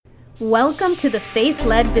Welcome to the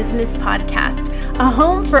Faith-Led Business Podcast, a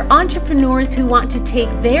home for entrepreneurs who want to take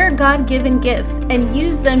their God-given gifts and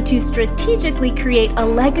use them to strategically create a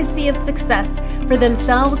legacy of success for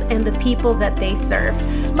themselves and the people that they serve.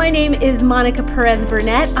 My name is Monica Perez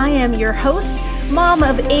Burnett. I am your host, mom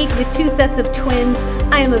of 8 with 2 sets of twins.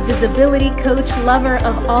 I am a visibility coach, lover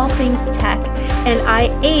of all things tech, and I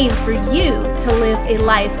aim for you to live a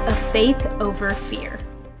life of faith over fear.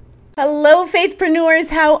 Hello, Faithpreneurs.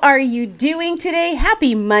 How are you doing today?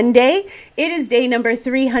 Happy Monday. It is day number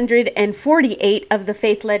 348 of the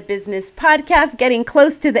Faith-Led Business Podcast, getting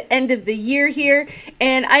close to the end of the year here.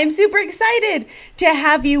 And I'm super excited to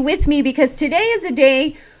have you with me because today is a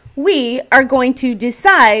day we are going to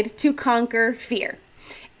decide to conquer fear.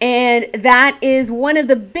 And that is one of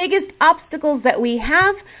the biggest obstacles that we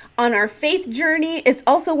have on our faith journey. It's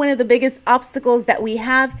also one of the biggest obstacles that we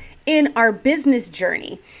have in our business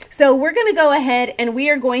journey. So we're going to go ahead and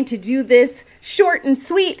we are going to do this short and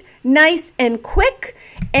sweet, nice and quick,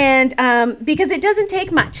 and because it doesn't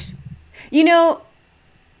take much. You know,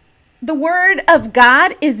 the word of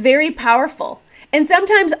God is very powerful, and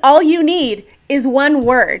sometimes all you need is one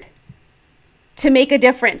word to make a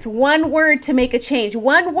difference, one word to make a change,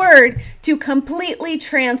 one word to completely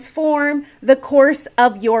transform the course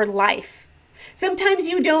of your life. Sometimes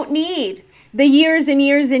you don't need the years and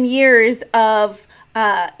years and years of,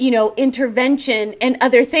 intervention and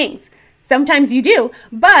other things. Sometimes you do,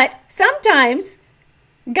 but sometimes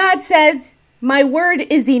God says, my word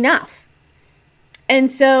is enough. And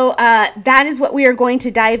so that is what we are going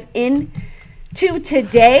to dive into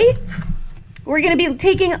today. We're going to be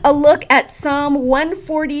taking a look at Psalm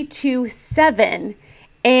 142:7,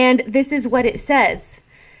 and this is what it says.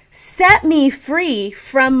 Set me free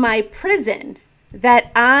from my prison,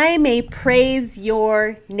 that I may praise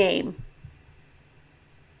your name.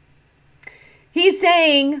 He's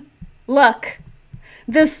saying, look,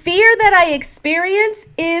 the fear that I experience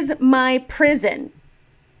is my prison.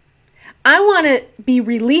 I want to be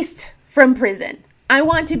released from prison. I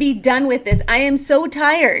want to be done with this. I am so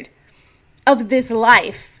tired of this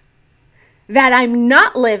life that I'm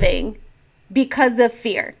not living because of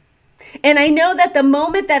fear. And I know that the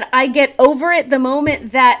moment that I get over it, the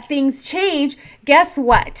moment that things change, guess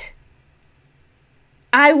what?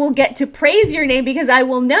 I will get to praise your name because I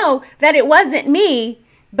will know that it wasn't me,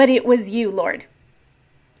 but it was you, Lord.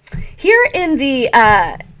 Here in the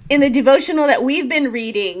devotional that we've been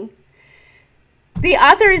reading, the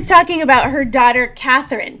author is talking about her daughter,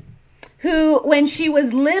 Catherine, who, when she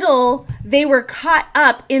was little, they were caught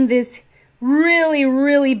up in this really,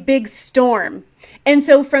 really big storm. And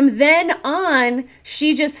so from then on,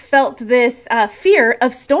 she just felt this fear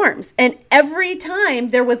of storms. And every time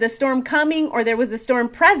there was a storm coming or there was a storm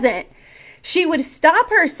present, she would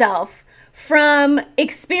stop herself from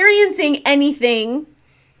experiencing anything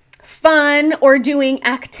fun or doing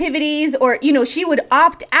activities, or, she would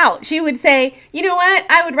opt out. She would say, you know what?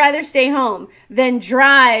 I would rather stay home than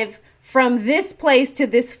drive from this place to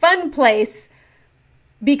this fun place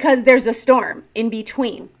because there's a storm in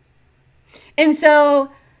between. And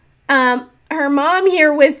so her mom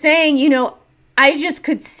here was saying, I just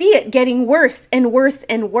could see it getting worse and worse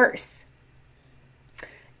and worse.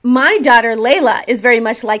 My daughter, Layla, is very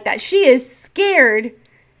much like that. She is scared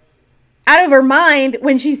out of her mind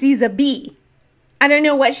when she sees a bee. I don't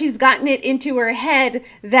know what she's gotten it into her head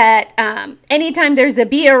that anytime there's a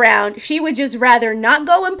bee around, she would just rather not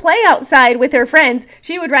go and play outside with her friends.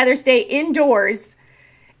 She would rather stay indoors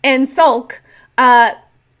and sulk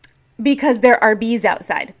because there are bees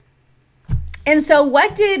outside. And so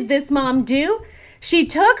what did this mom do? She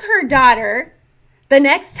took her daughter. The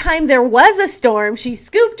next time there was a storm, she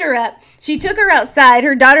scooped her up. She took her outside.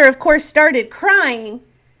 Her daughter, of course, started crying.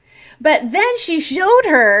 But then she showed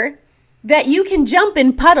her that you can jump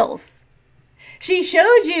in puddles. She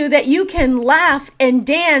showed you that you can laugh and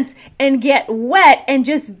dance and get wet and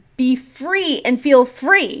just be free and feel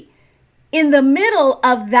free in the middle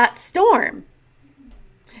of that storm.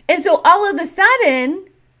 And so all of a sudden,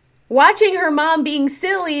 watching her mom being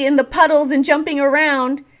silly in the puddles and jumping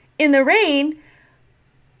around in the rain,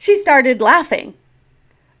 she started laughing.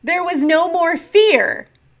 There was no more fear.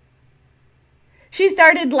 She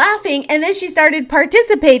started laughing, and then she started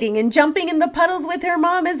participating and jumping in the puddles with her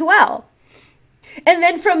mom as well. And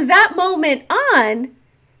then from that moment on,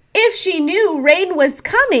 if she knew rain was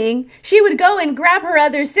coming, she would go and grab her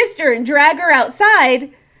other sister and drag her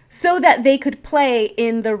outside so that they could play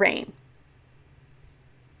in the rain.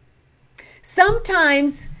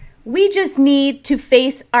 Sometimes we just need to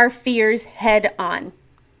face our fears head on.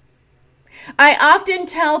 I often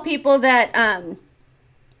tell people that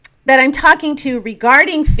that I'm talking to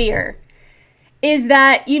regarding fear is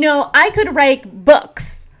that, I could write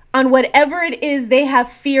books on whatever it is they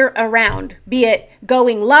have fear around, be it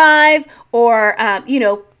going live or,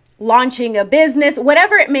 launching a business,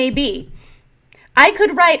 whatever it may be. I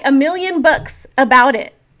could write 1,000,000 books about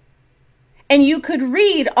it. And you could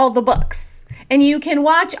read all the books and you can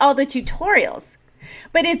watch all the tutorials.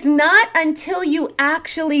 But it's not until you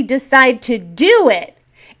actually decide to do it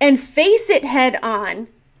and face it head on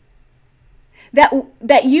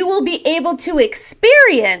that you will be able to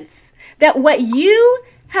experience that what you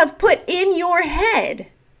have put in your head,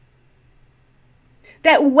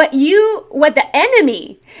 that what the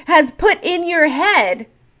enemy has put in your head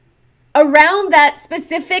around that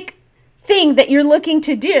specific thing that you're looking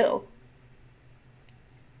to do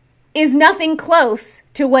is nothing close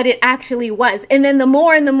to what it actually was. And then the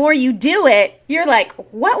more and the more you do it, you're like,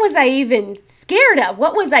 what was I even scared of?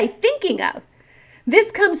 What was I thinking of?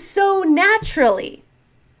 This comes so naturally.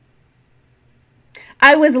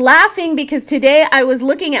 I was laughing because today I was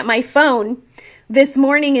looking at my phone this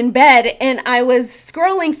morning in bed and I was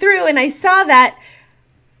scrolling through and I saw that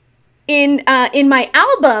in my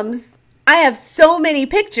albums, I have so many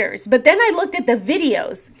pictures, but then I looked at the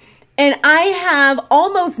videos and I have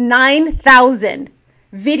almost 9,000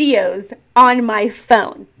 videos on my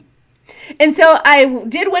phone. And so I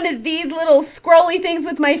did one of these little scrolly things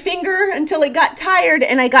with my finger until it got tired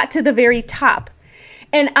and I got to the very top.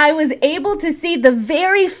 And I was able to see the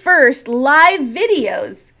very first live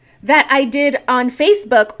videos that I did on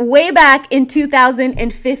Facebook way back in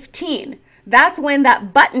 2015. That's when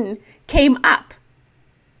that button came up.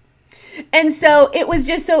 And so it was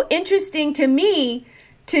just so interesting to me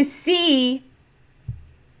to see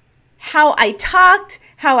how I talked,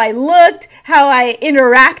 how I looked, how I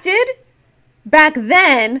interacted back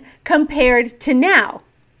then compared to now.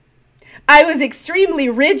 I was extremely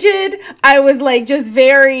rigid. I was just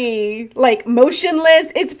very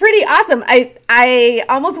motionless. It's pretty awesome. I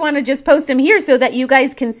almost want to just post them here so that you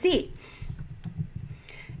guys can see.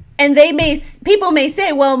 And people may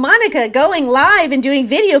say, well, Monica, going live and doing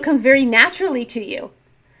video comes very naturally to you.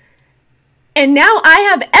 And now I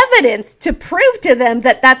have evidence to prove to them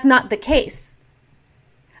that that's not the case.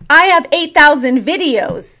 I have 8,000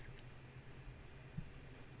 videos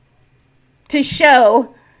to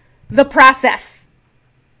show the process.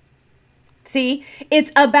 See,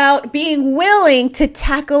 it's about being willing to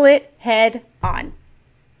tackle it head on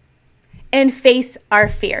and face our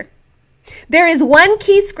fear. There is one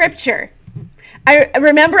key scripture. I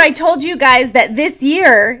remember I told you guys that this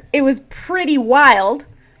year, it was pretty wild.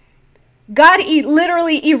 God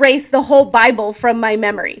literally erased the whole Bible from my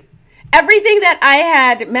memory. Everything that I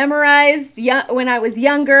had memorized when I was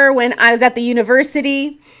younger, when I was at the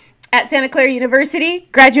university, at Santa Clara University,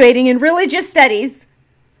 graduating in religious studies,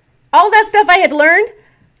 all that stuff I had learned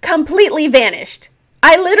completely vanished.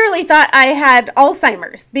 I literally thought I had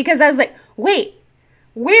Alzheimer's because I was like, wait,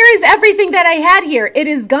 where is everything that I had here? It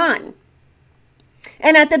is gone.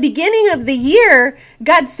 And at the beginning of the year,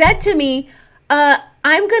 God said to me,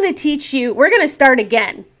 I'm going to teach you, we're going to start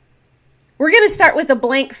again. We're going to start with a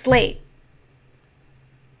blank slate.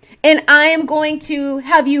 And I am going to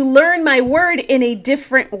have you learn my word in a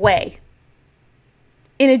different way.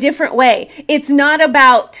 In a different way. It's not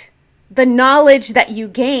about the knowledge that you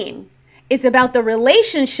gain. It's about the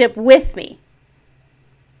relationship with me.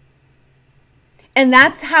 And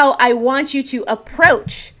that's how I want you to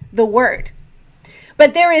approach the word.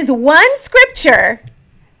 But there is one scripture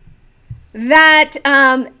that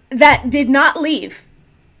did not leave,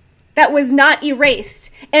 that was not erased.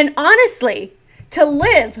 And honestly, to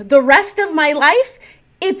live the rest of my life,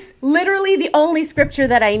 it's literally the only scripture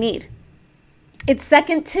that I need. It's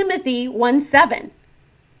 2 Timothy 1:7.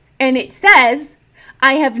 And it says,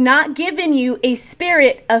 I have not given you a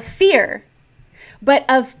spirit of fear, but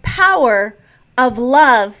of power, of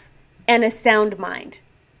love, and a sound mind.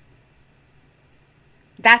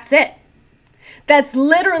 That's it. That's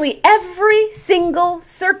literally every single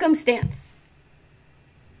circumstance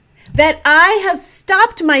that I have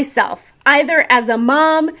stopped myself, either as a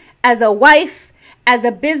mom, as a wife, as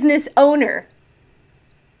a business owner,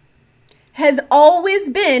 has always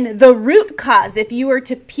been the root cause. If you were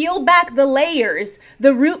to peel back the layers,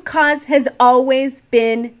 the root cause has always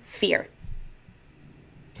been fear.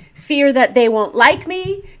 Fear that they won't like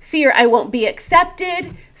me, fear I won't be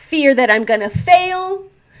accepted, fear that I'm going to fail,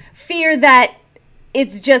 fear that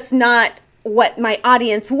it's just not what my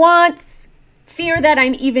audience wants, fear that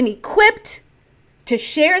I'm even equipped to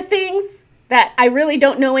share things that I really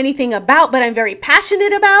don't know anything about, but I'm very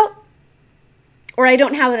passionate about, or I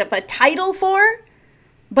don't have a title for.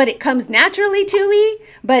 but it comes naturally to me.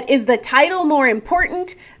 But is the title more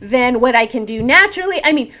important than what I can do naturally?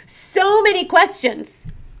 I mean, so many questions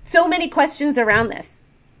around this.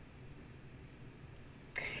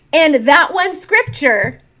 And that one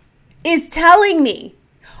scripture is telling me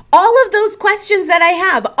all of those questions that I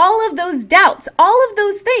have, all of those doubts, all of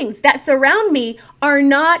those things that surround me are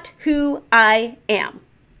not who I am.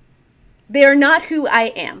 They're not who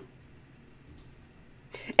I am.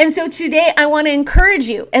 And so today I want to encourage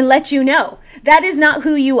you and let you know that is not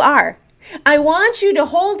who you are. I want you to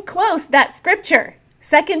hold close that scripture,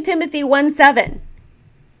 2 Timothy 1:7.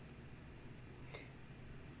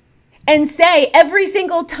 And say every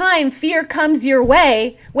single time fear comes your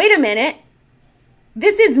way, wait a minute,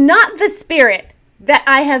 this is not the spirit that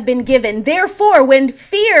I have been given. Therefore, when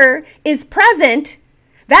fear is present,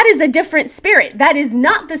 that is a different spirit. That is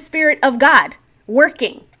not the Spirit of God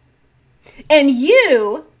working. And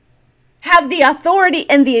you have the authority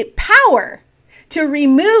and the power to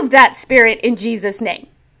remove that spirit in Jesus' name.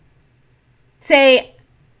 Say,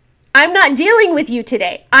 I'm not dealing with you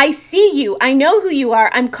today. I see you. I know who you are.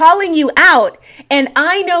 I'm calling you out, and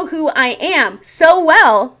I know who I am so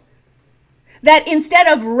well that instead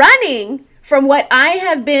of running from what I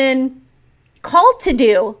have been called to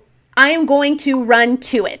do, I am going to run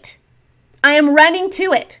to it. I am running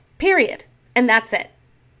to it, period. And that's it.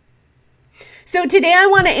 So today I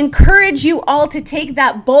want to encourage you all to take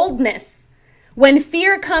that boldness when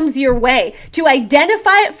fear comes your way, to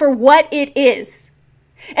identify it for what it is.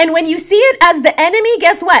 And when you see it as the enemy,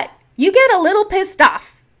 guess what? You get a little pissed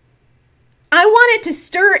off. I want it to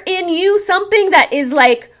stir in you something that is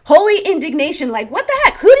like holy indignation. Like, what the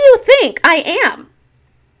heck? Who do you think I am?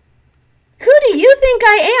 Who do you think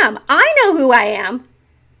I am? I know who I am.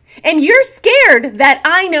 And you're scared that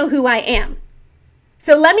I know who I am.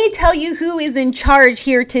 So let me tell you who is in charge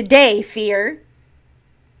here today, fear.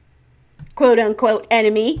 Quote unquote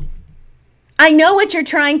enemy. I know what you're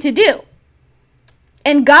trying to do.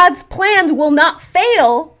 And God's plans will not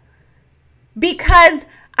fail because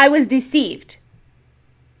I was deceived.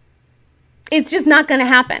 It's just not going to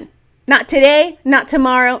happen. Not today, not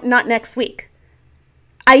tomorrow, not next week.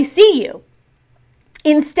 I see you.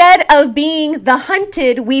 Instead of being the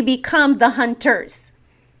hunted, we become the hunters.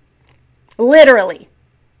 Literally.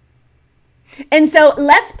 And so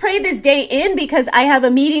let's pray this day in, because I have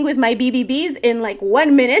a meeting with my BBBs in like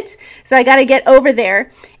 1 minute. So I got to get over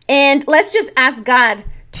there. And let's just ask God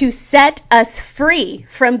to set us free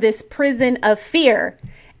from this prison of fear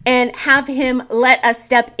and have him let us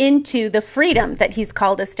step into the freedom that he's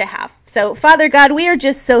called us to have. So Father God, we are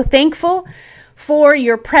just so thankful for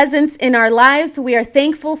your presence in our lives. We are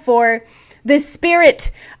thankful for the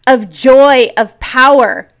spirit of joy, of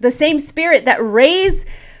power, the same spirit that raised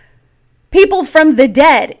people from the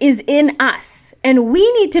dead is in us. And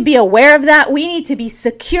we need to be aware of that. We need to be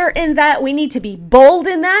secure in that. We need to be bold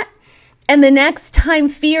in that. And the next time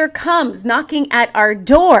fear comes knocking at our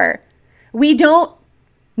door, we don't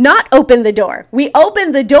not open the door. We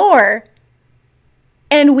open the door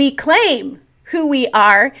and we claim who we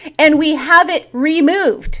are and we have it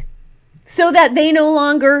removed so that they no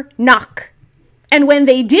longer knock. And when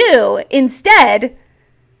they do, instead,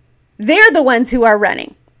 they're the ones who are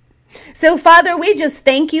running. So, Father, we just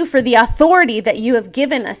thank you for the authority that you have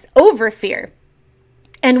given us over fear.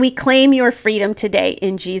 And we claim your freedom today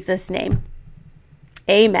in Jesus' name.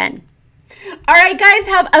 Amen. All right, guys,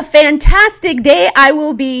 have a fantastic day. I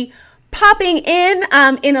will be popping in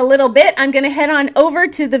a little bit. I'm going to head on over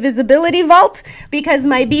to the Visibility Vault because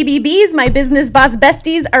my BBBs, my Business Boss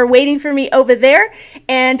Besties, are waiting for me over there.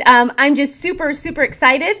 And I'm just super, super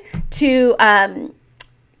excited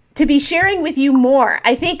to be sharing with you more.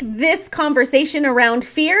 I think this conversation around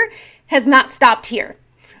fear has not stopped here.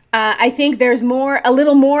 I think there's a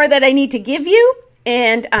little more that I need to give you,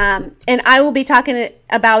 and I will be talking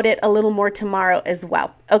about it a little more tomorrow as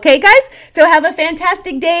well. Okay, guys? So have a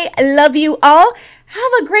fantastic day. I love you all.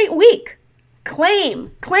 Have a great week.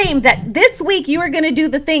 Claim that this week you are going to do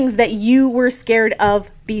the things that you were scared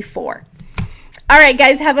of before. All right,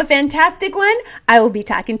 guys, have a fantastic one. I will be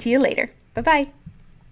talking to you later. Bye-bye.